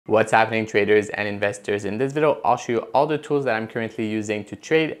What's happening, traders and investors? In this video, I'll show you all the tools that I'm currently using to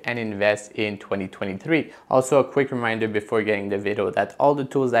trade and invest in 2023. Also, a quick reminder before getting the video that all the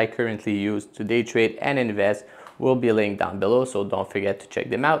tools I currently use to day trade and invest will be linked down below, so don't forget to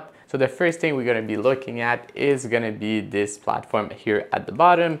check them out. So the first thing we're going to be looking at is going to be this platform here at the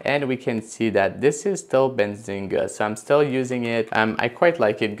bottom, and we can see that this is still Benzinga, so I'm still using it. I quite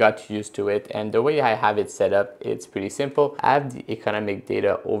like it, got used to it, and the way I have it set up, it's pretty simple. I have the economic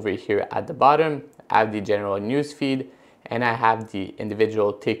data over here at the bottom, I have the general news feed, and I have the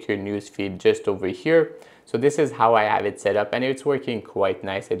individual ticker news feed just over here. So this is how I have it set up, and it's working quite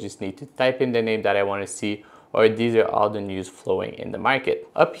nice. I just need to type in the name that I want to see, or these are all the news flowing in the market.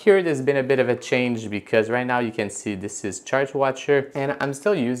 Up here, there's been a bit of a change because right now you can see this is Chart Watcher, and I'm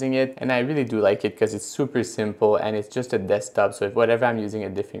still using it, and I really do like it because it's super simple and it's just a desktop. So if whatever I'm using a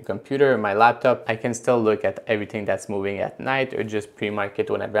different computer or my laptop, I can still look at everything that's moving at night or just pre-market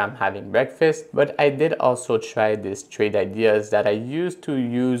whenever I'm having breakfast. But I did also try this trade ideas that I used to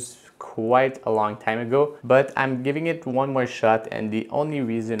use quite a long time ago, but I'm giving it one more shot, and the only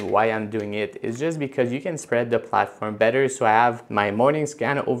reason why I'm doing it is just because you can spread the platform better. So I have my morning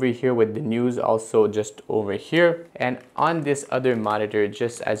scan over here with the news also just over here, and on this other monitor,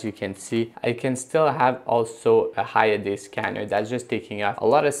 just as you can see, I can still have also a higher day scanner that's just taking up a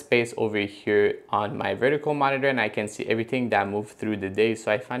lot of space over here on my vertical monitor, and I can see everything that moved through the day.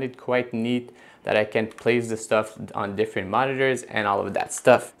 So I find it quite neat that I can place the stuff on different monitors and all of that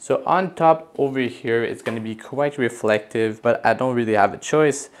stuff. So on top over here, it's going to be quite reflective, but I don't really have a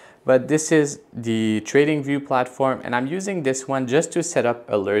choice. But this is the trading view platform, and I'm using this one just to set up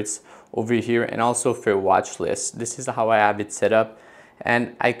alerts over here and also for watch lists. This is how I have it set up,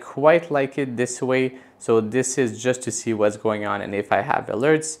 and I quite like it this way. So this is just to see what's going on and if I have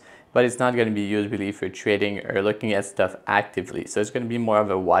alerts, but it's not going to be used really for trading or looking at stuff actively. So it's going to be more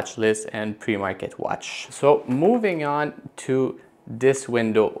of a watch list and pre-market watch. So moving on to this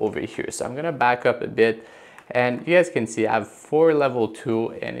window over here. So I'm going to back up a bit, and you guys can see I have 4 level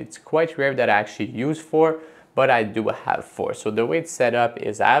 2, and it's quite rare that I actually use 4, but I do have 4. So the way it's set up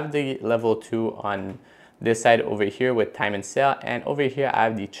is I have the level 2 on this side over here with time and sale, and over here I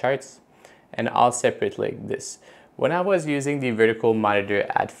have the charts, and all separate like this. When I was using the vertical monitor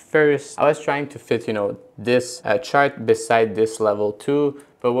at first, I was trying to fit, this chart beside this level 2,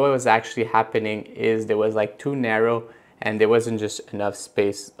 but what was actually happening is there was like too narrow and there wasn't just enough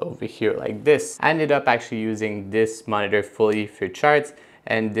space over here like this. I ended up actually using this monitor fully for charts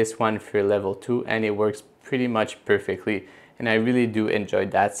and this one for level 2, and it works pretty much perfectly. And I really do enjoy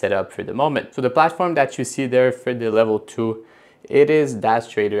that setup for the moment. So the platform that you see there for the level 2, it is Dash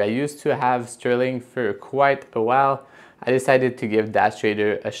Trader. I used to have Sterling for quite a while. I decided to give Dash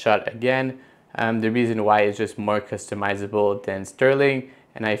Trader a shot again. The reason why is just more customizable than Sterling,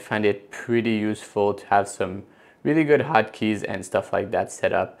 and I find it pretty useful to have some really good hotkeys and stuff like that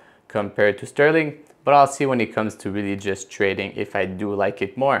set up compared to Sterling. But I'll see when it comes to really just trading if I do like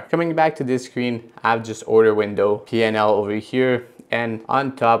it more. Coming back to this screen, I have just order window, P&L over here, and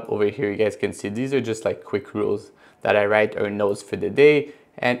on top over here you guys can see these are just like quick rules that I write or notes for the day.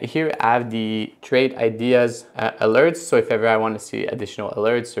 And here I have the trade ideas alerts. So if ever I want to see additional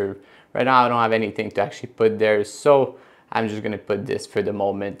alerts, or right now I don't have anything to actually put there, so I'm just going to put this for the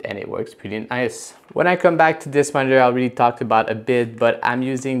moment, and it works pretty nice. When I come back to this monitor, I already talked about a bit, but I'm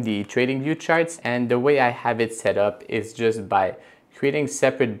using the trading view charts, and the way I have it set up is just by creating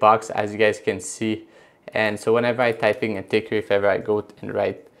separate box, as you guys can see. And so whenever I type in a ticker, if ever I go and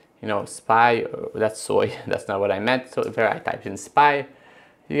write SPY, or that's soy, that's not what I meant. So if I type in SPY,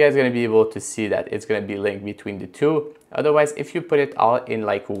 you guys are going to be able to see that it's going to be linked between the two. Otherwise, if you put it all in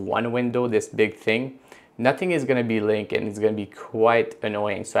like one window, this big thing, nothing is going to be linked, and it's going to be quite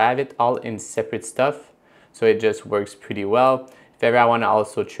annoying. So I have it all in separate stuff, so it just works pretty well. If ever I want to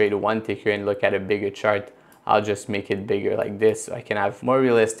also trade one ticker and look at a bigger chart, I'll just make it bigger like this so I can have more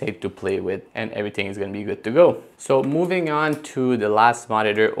real estate to play with, and everything is going to be good to go. So moving on to the last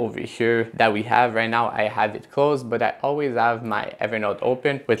monitor over here that we have right now, I have it closed, but I always have my Evernote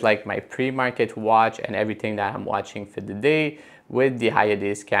open with like my pre-market watch and everything that I'm watching for the day with the higher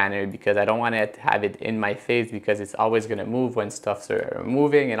day scanner, because I don't want to have it in my face because it's always going to move when stuffs are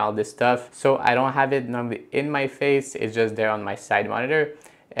moving and all this stuff. So I don't have it normally in my face, it's just there on my side monitor.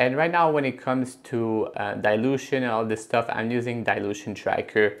 And right now when it comes to dilution and all this stuff, I'm using dilution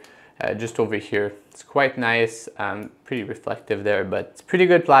tracker just over here. It's quite nice, pretty reflective there, but it's a pretty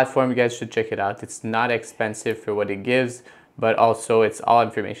good platform. You guys should check it out. It's not expensive for what it gives, but also it's all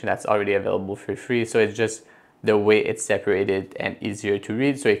information that's already available for free. So it's just the way it's separated and easier to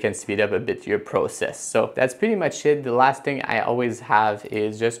read, so it can speed up a bit your process. So that's pretty much it. The last thing I always have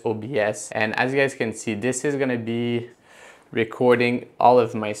is just OBS, and as you guys can see, this is gonna be recording all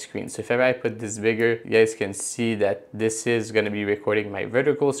of my screen. So if ever I put this bigger, you guys can see that this is going to be recording my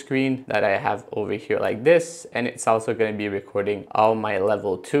vertical screen that I have over here like this, and it's also going to be recording all my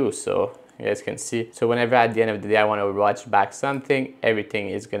level 2. So you guys can see, so whenever at the end of the day I want to watch back something, everything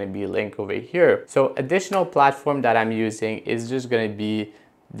is going to be linked over here. So additional platform that I'm using is just going to be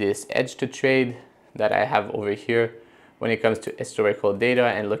this edge to trade that I have over here when it comes to historical data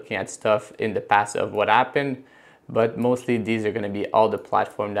and looking at stuff in the past of what happened. But mostly these are going to be all the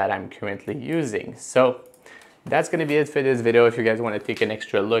platform that I'm currently using. So that's going to be it for this video. If you guys want to take an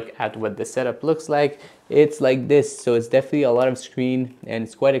extra look at what the setup looks like, it's like this. So it's definitely a lot of screen and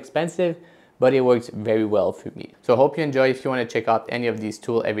it's quite expensive, but it works very well for me. So I hope you enjoy. If you want to check out any of these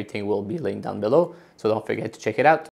tools, everything will be linked down below. So don't forget to check it out.